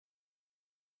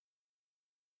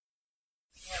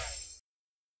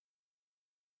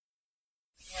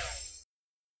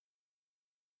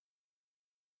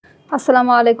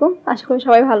আসসালামু আলাইকুম, আশা করি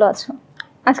সবাই ভালো আছো।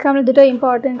 আজকে আমরা দুটো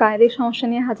ইম্পর্টেন্ট গাণিতিক সমস্যা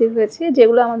নিয়ে হাজির হয়েছি,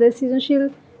 যেগুলো আমাদের সৃজনশীল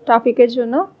টপিকের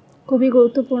জন্য খুবই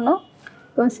গুরুত্বপূর্ণ।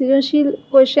 এবং সৃজনশীল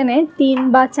কোয়েশ্চেনে 3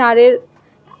 বা 4-এর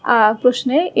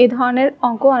প্রশ্নে এই ধরনের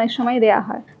অঙ্ক অনেক সময় দেওয়া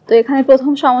হয়। তো এখানে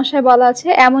প্রথম সমস্যায় বলা আছে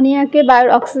অ্যামোনিয়াকে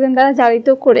বায়ুর অক্সিজেন দ্বারা জারিত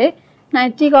করে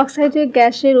নাইট্রিক অক্সাইডের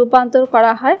গ্যাসে রূপান্তর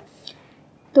করা হয়।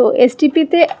 তো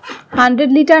এসটিপিতে 100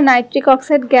 লিটার নাইট্রিক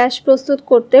অক্সাইড গ্যাস প্রস্তুত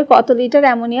করতে কত লিটার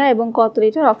অ্যামোনিয়া এবং কত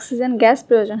লিটার অক্সিজেন গ্যাস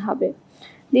প্রয়োজন হবে।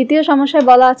 দ্বিতীয় সমস্যায়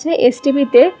বলা আছে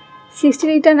এসটিপিতে 60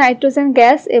 লিটার নাইট্রোজেন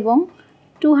গ্যাস এবং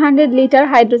 200 লিটার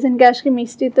হাইড্রোজেন গ্যাসকে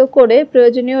মিশ্রিত করে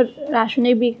প্রয়োজনীয়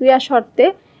রাসায়নিক বিক্রিয়া শর্তে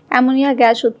অ্যামোনিয়া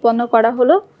গ্যাস উৎপন্ন করা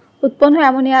হলো। উৎপন্ন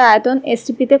অ্যামোনিয়ার আয়তন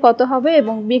এসটিপিতে কত হবে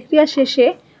এবং বিক্রিয়া শেষে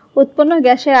উৎপন্ন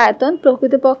গ্যাসের আয়তন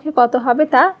প্রকৃতপক্ষে কত হবে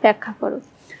তা ব্যাখ্যা করো।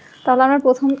 তাহলে আমরা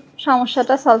প্রথম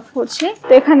সমস্যাটা সলভ করছি।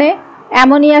 তো এখানে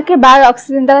অ্যামোনিয়াকে বায়ুর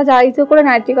অক্সিজেন দ্বারা জারিত করে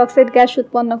নাইট্রিক অক্সাইড গ্যাস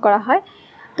উৎপন্ন করা হয়।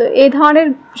 তো এই ধরনের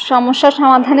সমস্যা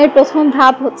সমাধানের প্রথম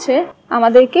ধাপ হচ্ছে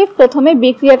আমাদেরকে প্রথমে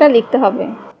বিক্রিয়াটা লিখতে হবে।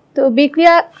 তো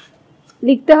বিক্রিয়া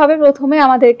লিখতে হবে প্রথমে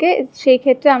আমাদেরকে, সেই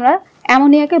ক্ষেত্রে আমরা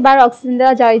অ্যামোনিয়াকে বায়ুর অক্সিজেন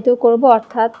দ্বারা জারিত করব,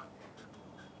 অর্থাৎ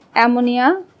অ্যামোনিয়া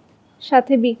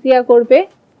সাথে বিক্রিয়া করবে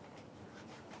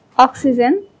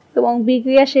অক্সিজেন এবং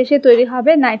বিক্রিয়া শেষে তৈরি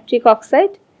হবে নাইট্রিক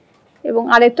অক্সাইড এবং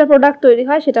আরেকটা প্রোডাক্ট তৈরি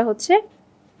হয়, সেটা হচ্ছে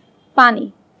পানি।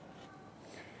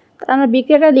 আমরা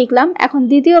বিক্রিয়াটা লিখলাম। এখন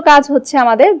দ্বিতীয় কাজ হচ্ছে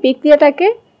আমাদের বিক্রিয়াটাকে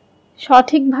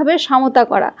সঠিকভাবে সমতা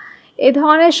করা। এই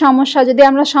ধরনের সমস্যা যদি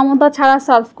আমরা সমতা ছাড়া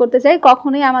সলভ করতে চাই,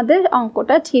 কখনোই আমাদের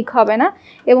অঙ্কটা ঠিক হবে না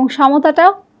এবং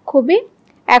সমতাটাও খুবই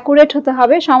অ্যাকুরেট হতে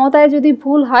হবে। সমতায় যদি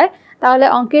ভুল হয় তাহলে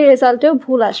অঙ্কের রেজাল্টেও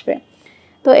ভুল আসবে।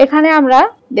 তো এখানে আমরা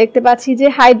দেখতে পাচ্ছি যে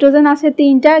হাইড্রোজেন আছে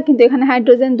 3টা, কিন্তু এখানে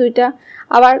হাইড্রোজেন 2টা।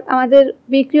 আবার আমাদের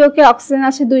বিক্রিয়কে অক্সিজেন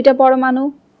আছে 2টা পরমাণু,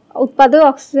 উৎপাদেও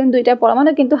অক্সিজেন 2টা পরমাণু,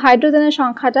 কিন্তু হাইড্রোজেনের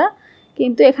সংখ্যাটা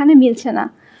কিন্তু এখানে মিলছে না।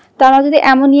 তো আমরা যদি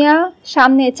অ্যামোনিয়া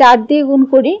সামনে 4 দিয়ে গুণ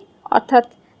করি, অর্থাৎ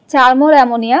 4 মোল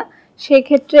অ্যামোনিয়া, সেই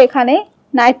ক্ষেত্রে এখানে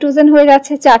নাইট্রোজেন হয়ে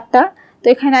যাচ্ছে 4টা। তো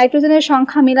এখানে নাইট্রোজেনের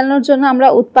সংখ্যা মিলানোর জন্য আমরা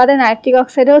উৎপাদে নাইট্রিক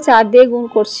অক্সাইডেও 4 দিয়ে গুণ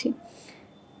করছি।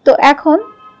 তো এখন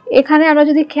এখানে আমরা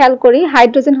যদি খেয়াল করি,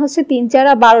 হাইড্রোজেন হচ্ছে 3, 4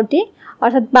 আর 12টি,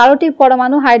 অর্থাৎ 12টি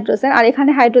পরমাণু হাইড্রোজেন, আর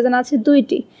এখানে হাইড্রোজেন আছে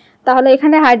 2টি। তাহলে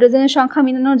এখানে হাইড্রোজেনের সংখ্যা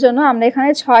মিলানোর জন্য আমরা এখানে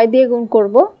 6 দিয়ে গুণ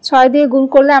করব। 6 দিয়ে গুণ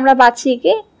করলে আমরা পাচ্ছি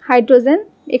কি হাইড্রোজেন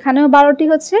এখানেও 12টি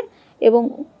হচ্ছে এবং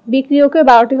বিক্রিয়কে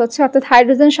 12টি হচ্ছে, অর্থাৎ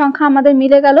হাইড্রোজেন সংখ্যা আমাদের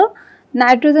মিলে গেল,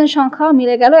 নাইট্রোজেন সংখ্যাও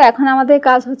মিলে গেল। এখন আমাদের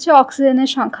কাজ হচ্ছে অক্সিজেনের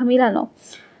সংখ্যা মিলানো।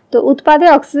 তো উৎপাদে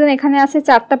অক্সিজেন এখানে আছে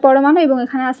 4টা পরমাণু এবং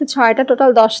এখানে আছে 6টা,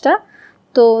 টোটাল 10টা।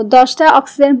 তো 10টা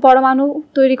অক্সিজেন পরমাণু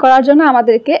তৈরি করার জন্য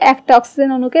আমাদেরকে একটা অক্সিজেন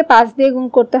অণুকে 5 দিয়ে গুণ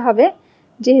করতে হবে।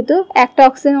 যেহেতু একটা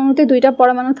অক্সিজেন অণুতে 2টা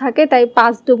পরমাণু থাকে, তাই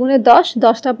 5 দুগুণে 10,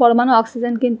 10টা পরমাণু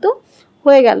অক্সিজেন কিন্তু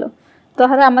হয়ে গেল।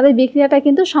 তাহলে আমাদের বিক্রিয়াটা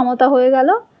কিন্তু সমতা হয়ে গেল।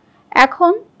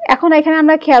 এখন এখানে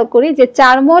আমরা খেয়াল করি যে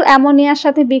 4 মোল অ্যামোনিয়ার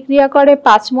সাথে বিক্রিয়া করে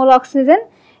 5 মোল অক্সিজেন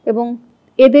এবং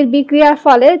এদের বিক্রিয়ার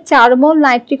ফলে 4 মোল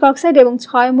নাইট্রিক অক্সাইড এবং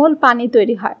 6 মোল পানি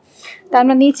তৈরি হয়। তা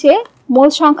আমরা নিচে মোল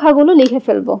সংখ্যাগুলো লিখে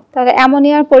ফেলবো। তাহলে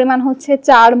অ্যামোনিয়ার পরিমাণ হচ্ছে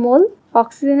 4 মোল,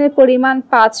 অক্সিজেনের পরিমাণ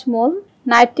 5 মোল,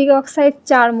 নাইট্রিক অক্সাইড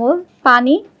 4 মোল,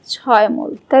 পানি 6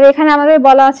 মোল। তাহলে এখানে আমাদের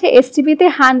বলা আছে এসটিপিতে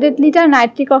 100 লিটার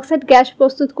নাইট্রিক অক্সাইড গ্যাস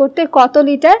প্রস্তুত করতে কত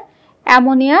লিটার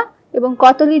অ্যামোনিয়া এবং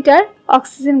কত লিটার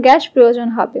অক্সিজেন গ্যাস প্রয়োজন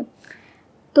হবে।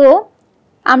 তো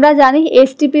আমরা জানি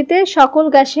এসটিপিতে সকল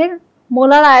গ্যাসের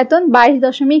মোলার আয়তন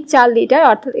 22.4 লিটার,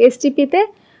 অর্থাৎ এসটিপিতে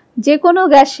যে কোনো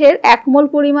গ্যাসের 1 মোল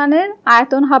পরিমাণের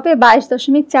আয়তন হবে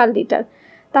 22.4 লিটার।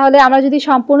 তাহলে আমরা যদি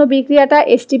সম্পূর্ণ বিক্রিয়াটা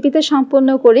এসটিপিতে সম্পন্ন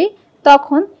করি,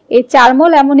 তখন এই 4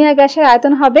 মোল অ্যামোনিয়া গ্যাসের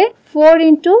আয়তন হবে 4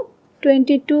 ×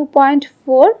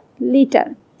 22.4 লিটার।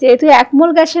 যেহেতু 1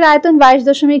 মোল গ্যাসের আয়তন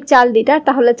 22.4 লিটার,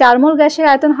 তাহলে 4 মোল গ্যাসের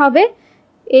আয়তন হবে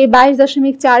এই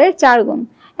 22.4-এর 4 গুণ।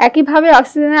 একইভাবে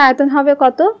অক্সিজেনের আয়তন হবে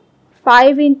কত?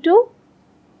 5 ×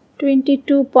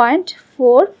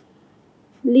 22.4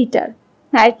 লিটার।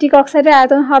 নাইট্রিক অক্সাইডের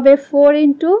আয়তন হবে 4 ×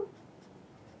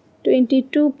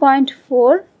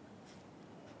 22.4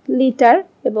 লিটার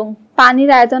এবং পানির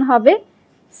আয়তন হবে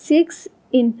 6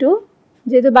 ×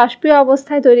 যেহেতু বাষ্পীয়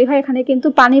অবস্থায় তৈরি হয়, এখানে কিন্তু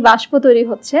পানি বাষ্প তৈরি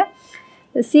হচ্ছে,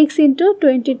 6 ×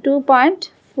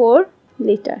 22.4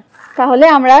 লিটার। তাহলে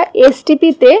আমরা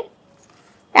এসটিপিতে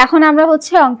এখন আমরা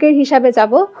হচ্ছে অঙ্কের হিসাবে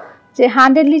যাব যে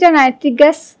 100 লিটার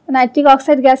নাইট্রিক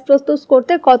অক্সাইড গ্যাস প্রস্তুত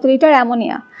করতে কত লিটার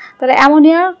অ্যামোনিয়া। তাহলে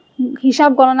অ্যামোনিয়ার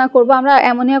হিসাব গণনা করব আমরা,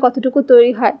 অ্যামোনিয়া কতটুকু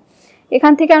তৈরি হয়।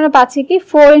 এখান থেকে আমরা পাচ্ছি কি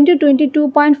 4 ×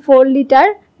 22.4 লিটার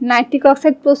নাইট্রিক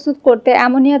অক্সাইড প্রস্তুত করতে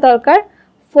অ্যামোনিয়া দরকার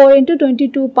 4 ×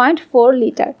 22.4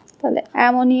 লিটার। তাহলে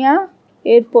অ্যামোনিয়া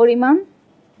এর পরিমাণ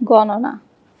গণনা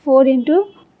 4 ×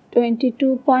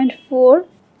 22.4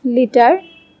 লিটার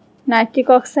নাইট্রিক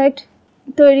অক্সাইড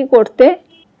তৈরি করতে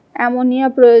অ্যামোনিয়া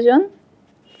প্রয়োজন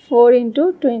 4 ×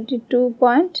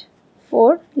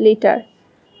 22.4 লিটার।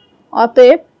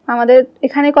 অতএব আমাদের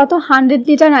এখানে কত 100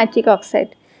 লিটার নাইট্রিক অক্সাইড,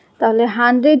 তাহলে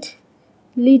 100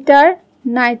 লিটার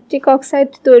নাইট্রিক অক্সাইড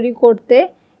তৈরি করতে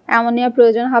অ্যামোনিয়া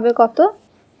প্রয়োজন হবে কত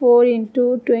 4 ×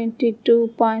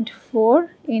 22.4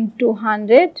 ×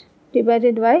 100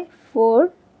 ডিভাইডেড বাই 4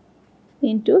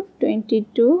 ×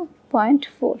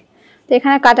 22.4। তো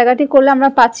এখানে কাটাকাটি করলে আমরা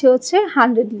পাচ্ছি হচ্ছে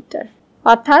 100 লিটার,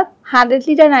 অর্থাৎ 100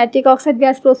 লিটার নাইট্রিক অক্সাইড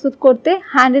গ্যাস প্রস্তুত করতে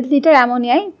 100 লিটার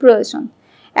অ্যামোনিয়াই প্রয়োজন।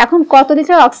 এখন কত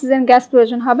লিটার অক্সিজেন গ্যাস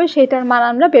প্রয়োজন হবে সেটার মান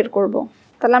আমরা বের করব।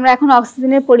 তাহলে আমরা এখন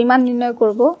অক্সিজেনের পরিমাণ নির্ণয়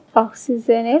করব।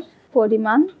 অক্সিজেনের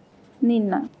পরিমাণ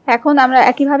নির্ণয়। এখন আমরা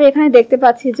একইভাবে এখানে দেখতে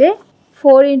পাচ্ছি যে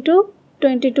 4 ×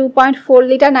 22.4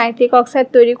 লিটার নাইট্রিক অক্সাইড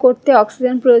তৈরি করতে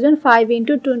অক্সিজেন প্রয়োজন 5 ×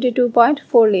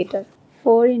 22.4 লিটার।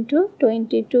 4 ×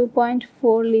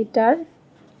 22.4 লিটার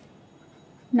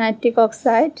নাইট্রিক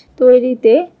অক্সাইড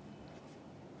তৈরিতে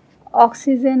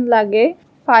অক্সিজেন লাগে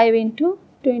 5 ×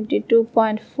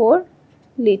 22.4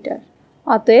 লিটার।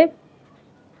 অতএব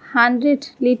 100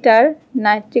 লিটার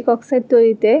নাইট্রিক অক্সাইড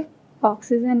তৈরিতে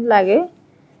অক্সিজেন লাগে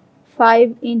 5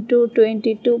 ×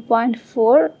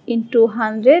 22.4 ×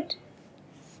 100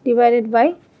 divided by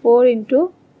 4 ×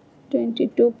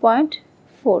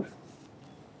 22.4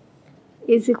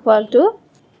 is equal to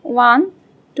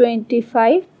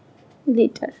 125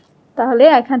 litre. তাহলে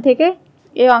এখান থেকে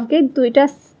এই অঙ্কের দুইটা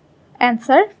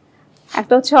অ্যান্সার,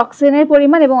 একটা হচ্ছে অক্সিজেনের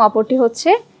পরিমাণ এবং অপরটি হচ্ছে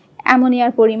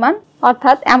অ্যামোনিয়ার পরিমাণ।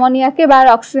 অর্থাৎ অ্যামোনিয়াকে বা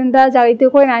অক্সিজেন দ্বারা জারিত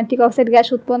করে নাইট্রিক অক্সাইড গ্যাস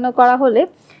উৎপন্ন করা হলে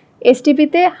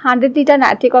এসটিপিতে 100 লিটার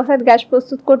নাইট্রিক অক্সাইড গ্যাস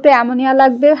প্রস্তুত করতে অ্যামোনিয়া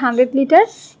লাগবে 100 লিটার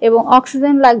এবং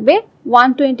অক্সিজেন লাগবে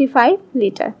 125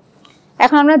 লিটার।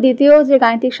 এখন আমরা দ্বিতীয় যে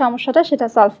গাণিতিক সমস্যাটা সেটা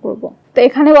সলভ করব। তো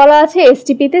এখানে বলা আছে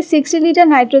এসটিপিতে 60 লিটার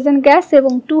নাইট্রোজেন গ্যাস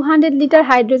এবং 200 লিটার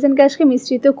হাইড্রোজেন গ্যাসকে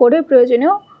মিশ্রিত করে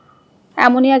প্রয়োজনীয়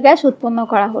অ্যামোনিয়া গ্যাস উৎপন্ন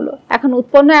করা হলো। এখন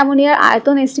উৎপন্ন অ্যামোনিয়ার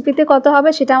আয়তন এসটিপিতে কত হবে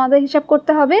সেটা আমাদের হিসাব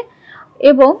করতে হবে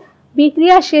এবং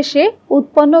বিক্রিয়া শেষে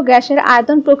উৎপন্ন গ্যাসের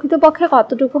আয়তন প্রকৃতপক্ষে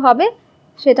কতটুকু হবে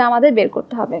সেটা আমাদের বের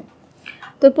করতে হবে।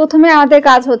 তো প্রথমে আমাদের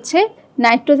কাজ হচ্ছে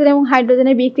নাইট্রোজেন এবং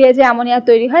হাইড্রোজেনের বিক্রিয়ায় যে অ্যামোনিয়া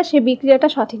তৈরি হয় সেই বিক্রিয়াটা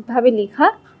সঠিকভাবে লেখা।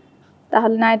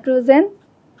 তাহলে নাইট্রোজেন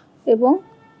এবং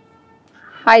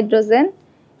হাইড্রোজেন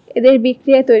এদের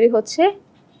বিক্রিয়ায় তৈরি হচ্ছে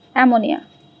অ্যামোনিয়া।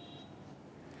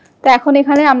 তো এখন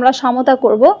এখানে আমরা সমতা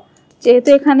করব, যেহেতু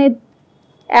এখানে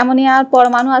অ্যামোনিয়ার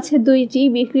পরমাণু আছে 2টি,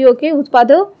 বিক্রিয়কে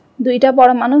উৎপাদেও 2টা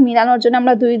পরমাণু মিলানোর জন্য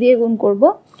আমরা 2 দিয়ে গুণ করব।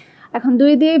 এখন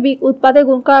 2 দিয়ে উৎপাদে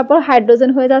গুণ করার পর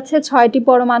হাইড্রোজেন হয়ে যাচ্ছে 6টি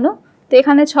পরমাণু। তো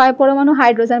এখানে 6 পরমাণু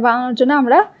হাইড্রোজেন বানানোর জন্য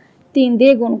আমরা 3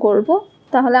 দিয়ে গুণ করব।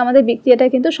 তাহলে আমাদের বিক্রিয়াটা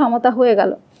কিন্তু সমতা হয়ে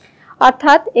গেল।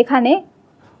 অর্থাৎ এখানে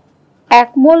 1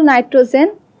 মোল নাইট্রোজেন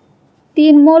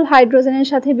 3 মোল হাইড্রোজেনের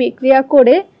সাথে বিক্রিয়া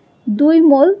করে 2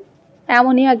 মোল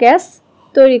অ্যামোনিয়া গ্যাস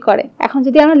তৈরি করে। এখন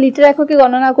যদি আমরা লিটার এককে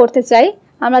গণনা করতে চাই,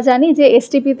 আমরা জানি যে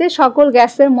এসটিপিতে সকল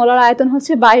গ্যাসের মোলার আয়তন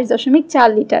হচ্ছে 22.4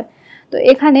 লিটার। তো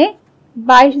এখানে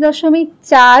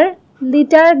 22.4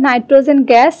 litre nitrogen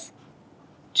gas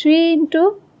 3 ×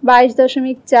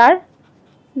 22.4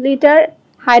 litre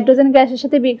hydrogen গ্যাসের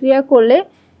সাথে বিক্রিয়া করলে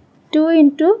 2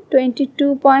 ×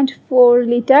 22.4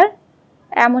 লিটার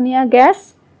অ্যামোনিয়া গ্যাস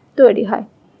তৈরি হয়।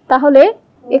 তাহলে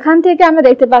এখান থেকে আমরা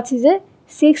দেখতে পাচ্ছি যে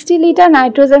 60 লিটার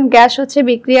নাইট্রোজেন গ্যাস হচ্ছে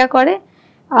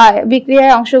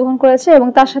বিক্রিয়ায় অংশগ্রহণ করেছে এবং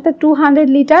তার সাথে 200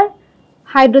 লিটার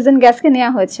হাইড্রোজেন গ্যাসকে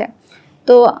নেওয়া হয়েছে।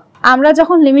 তো আমরা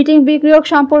যখন লিমিটিং বিক্রিয়ক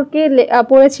সম্পর্কে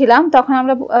পড়েছিলাম তখন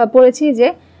আমরা পড়েছি যে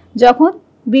যখন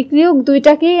বিক্রিয়ক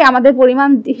দুইটাকেই আমাদের পরিমাণ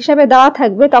হিসাবে দেওয়া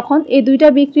থাকবে তখন এই দুইটা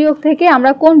বিক্রিয়ক থেকে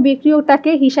আমরা কোন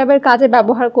বিক্রিয়কটাকে হিসাবের কাজে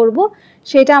ব্যবহার করব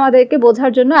সেটা আমাদেরকে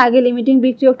বোঝার জন্য আগে লিমিটিং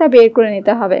বিক্রিয়কটা বের করে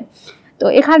নিতে হবে। তো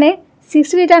এখানে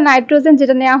 60 লিটার নাইট্রোজেন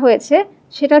যেটা নেওয়া হয়েছে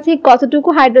সেটা ঠিক কতটুকু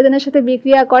হাইড্রোজেনের সাথে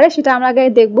বিক্রিয়া করে সেটা আমরা আগে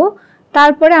দেখব।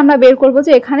 তারপরে আমরা বের করব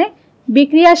যে এখানে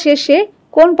বিক্রিয়া শেষে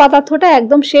কোন পদার্থটা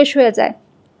একদম শেষ হয়ে যায়।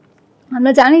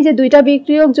 আমরা জানি যে দুইটা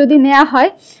বিক্রিয়ক যদি নেওয়া হয়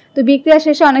তো বিক্রিয়া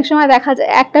শেষে অনেক সময় দেখা যায়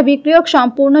একটা বিক্রিয়ক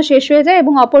সম্পূর্ণ শেষ হয়ে যায়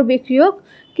এবং অপর বিক্রিয়ক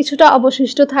কিছুটা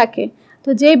অবশিষ্ট থাকে। তো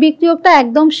যে বিক্রিয়কটা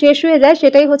একদম শেষ হয়ে যায়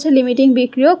সেটাই হচ্ছে লিমিটিং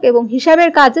বিক্রিয়ক এবং হিসাবের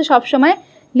কাজে সবসময়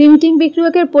লিমিটিং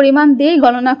বিক্রিয়কের পরিমাণ দিয়েই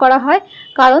গণনা করা হয়,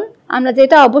 কারণ আমরা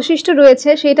যেটা অবশিষ্ট রয়েছে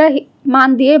সেটা মান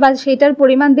দিয়ে বা সেটার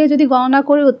পরিমাণ দিয়ে যদি গণনা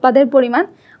করি উৎপাদের পরিমাণ,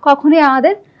 কখনোই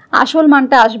আমাদের আসল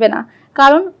মানটা আসবে না,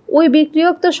 কারণ ওই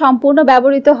বিক্রিয়ক তো সম্পূর্ণ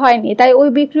ব্যবহৃত হয়নি। তাই ওই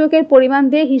বিক্রিয়কের পরিমাণ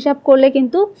দিয়ে হিসাব করলে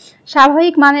কিন্তু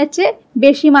স্বাভাবিক মানের চেয়ে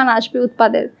বেশি মান আসবে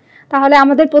উৎপাদের। তাহলে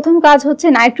আমাদের প্রথম কাজ হচ্ছে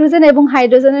নাইট্রোজেন এবং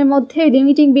হাইড্রোজেনের মধ্যে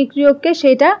লিমিটিং বিক্রিয়ককে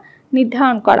সেটা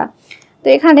নির্ধারণ করা। তো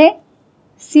এখানে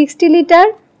 60 লিটার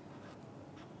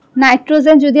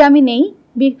নাইট্রোজেন যদি আমি নেই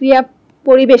বিক্রিয়া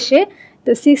পরিবেশে,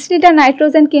 তো 60 লিটার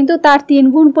নাইট্রোজেন কিন্তু তার 3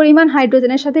 গুণ পরিমাণ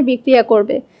হাইড্রোজেনের সাথে বিক্রিয়া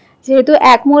করবে। যেহেতু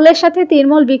 1 মোলের সাথে 3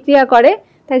 মোল বিক্রিয়া করে,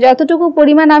 তাই যতটুকু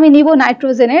পরিমাণ আমি নিব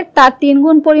নাইট্রোজেনের তার 3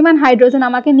 গুণ পরিমাণ হাইড্রোজেন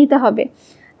আমাকে নিতে হবে।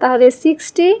 তাহলে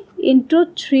 60 ×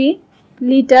 3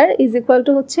 লিটার ইজ ইকুয়াল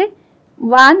টু হচ্ছে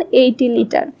 180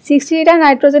 লিটার। 60 লিটার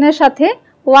নাইট্রোজেনের সাথে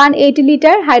 180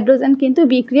 লিটার হাইড্রোজেন কিন্তু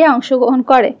বিক্রিয়ায় অংশগ্রহণ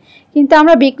করে। কিন্তু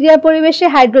আমরা বিক্রিয়া পরিবেশে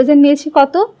হাইড্রোজেন নিয়েছি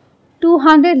কত?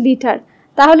 200 লিটার।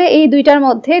 তাহলে এই দুইটার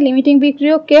মধ্যে লিমিটিং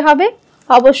বিক্রিয়ক কে হবে?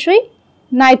 অবশ্যই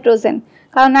নাইট্রোজেন,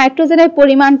 কারণ নাইট্রোজেনের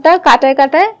পরিমাণটা কাটায়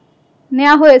কাটায়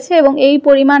নেওয়া হয়েছে এবং এই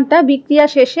পরিমাণটা বিক্রিয়া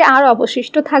শেষে আর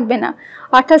অবশিষ্ট থাকবে না।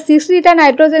 অর্থাৎ 60 লিটার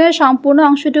নাইট্রোজেনের সম্পূর্ণ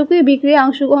অংশটুকুই বিক্রিয়ায়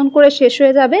অংশগ্রহণ করে শেষ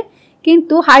হয়ে যাবে,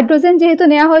 কিন্তু হাইড্রোজেন যেহেতু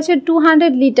নেওয়া হয়েছে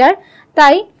 200 লিটার,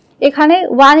 তাই এখানে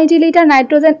 180 লিটার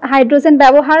হাইড্রোজেন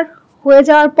ব্যবহার হয়ে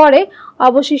যাওয়ার পরে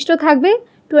অবশিষ্ট থাকবে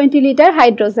 20 লিটার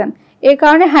হাইড্রোজেন। এর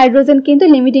কারণে হাইড্রোজেন কিন্তু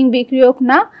লিমিটিং বিক্রিয়ক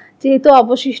না, যেহেতু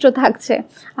অবশিষ্ট থাকছে।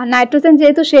 আর নাইট্রোজেন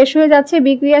যেহেতু শেষ হয়ে যাচ্ছে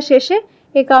বিক্রিয়া শেষে,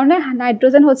 এ কারণে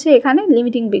নাইট্রোজেন হচ্ছে এখানে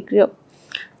লিমিটিং বিক্রিয়ক।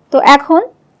 তো এখন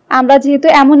আমরা যেহেতু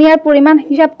অ্যামোনিয়ার পরিমাণ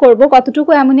হিসাব করব,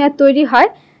 কতটুকু অ্যামোনিয়া তৈরি হয়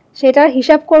সেটার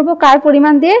হিসাব করব কার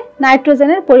পরিমাণ দিয়ে?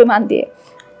 নাইট্রোজেনের পরিমাণ দিয়ে।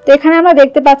 তো এখানে আমরা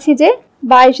দেখতে পাচ্ছি যে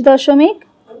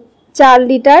 22.4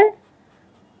 লিটার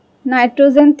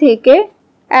নাইট্রোজেন থেকে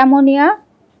অ্যামোনিয়া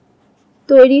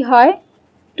তৈরি হয়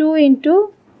 2 ×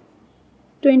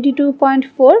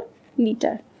 22.4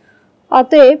 লিটার।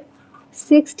 অতএব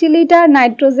 60 লিটার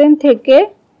নাইট্রোজেন থেকে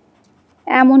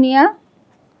অ্যামোনিয়া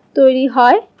তৈরি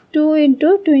হয় 2 ×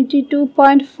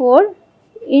 22.4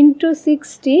 ×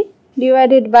 60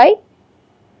 divided by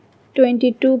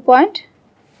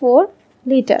 22.4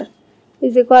 litre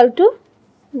is equal to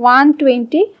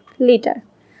 120 litre.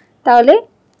 তাহলে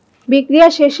বিক্রিয়া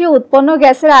শেষে উৎপন্ন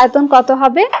গ্যাসের আয়তন কত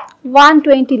হবে?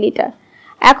 120 লিটার।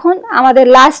 এখন আমাদের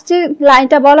লাস্ট যে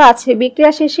লাইনটা বলা আছে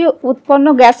বিক্রিয়া শেষে উৎপন্ন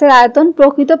গ্যাসের আয়তন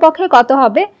প্রকৃতপক্ষে কত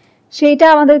হবে সেইটা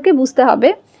আমাদেরকে বুঝতে হবে,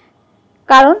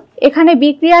 কারণ এখানে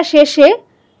বিক্রিয়া শেষে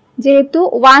যেহেতু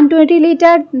 120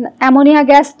 লিটার অ্যামোনিয়া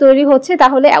গ্যাস তৈরি হচ্ছে,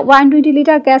 তাহলে 120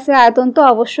 লিটার গ্যাসের আয়তন তো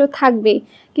অবশ্য থাকবেই,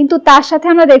 কিন্তু তার সাথে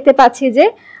আমরা দেখতে পাচ্ছি যে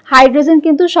হাইড্রোজেন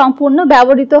কিন্তু সম্পূর্ণ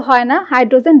ব্যবহৃত হয় না,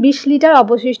 হাইড্রোজেন 20 লিটার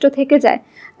অবশিষ্ট থেকে যায়।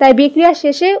 তাই বিক্রিয়া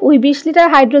শেষে ওই 20 লিটার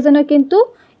হাইড্রোজেনও কিন্তু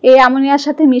এই অ্যামোনিয়ার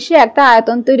সাথে মিশে একটা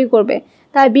আয়তন তৈরি করবে।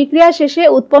 তাই বিক্রিয়া শেষে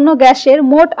উৎপন্ন গ্যাসের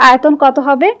মোট আয়তন কত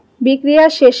হবে? বিক্রিয়া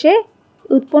শেষে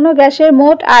উৎপন্ন গ্যাসের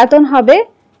মোট আয়তন হবে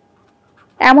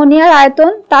অ্যামোনিয়ার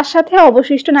আয়তন তার সাথে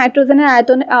অবশিষ্ট নাইট্রোজেনের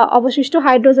আয়তন, অবশিষ্ট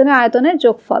হাইড্রোজেনের আয়তনের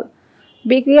যোগফল।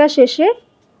 বিক্রিয়া শেষে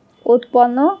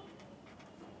উৎপন্ন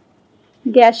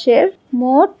গ্যাসের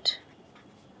মোট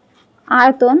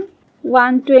আয়তন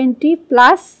 120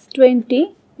 + 20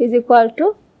 ইজ ইকুয়াল টু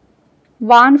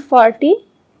 140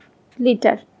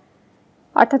 লিটার।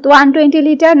 অর্থাৎ 120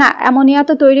 লিটার অ্যামোনিয়া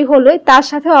তো তৈরি হলোই, তার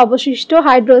সাথে অবশিষ্ট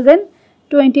হাইড্রোজেন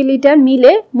 20 লিটার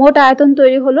মিলে মোট আয়তন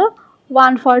তৈরি হলো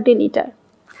 140 লিটার।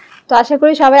 তো আশা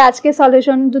করি সবাই আজকে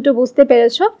সলিউশন দুটো বুঝতে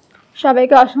পেরেছো।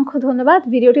 সবাইকে অসংখ্য ধন্যবাদ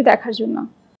ভিডিওটি দেখার জন্য।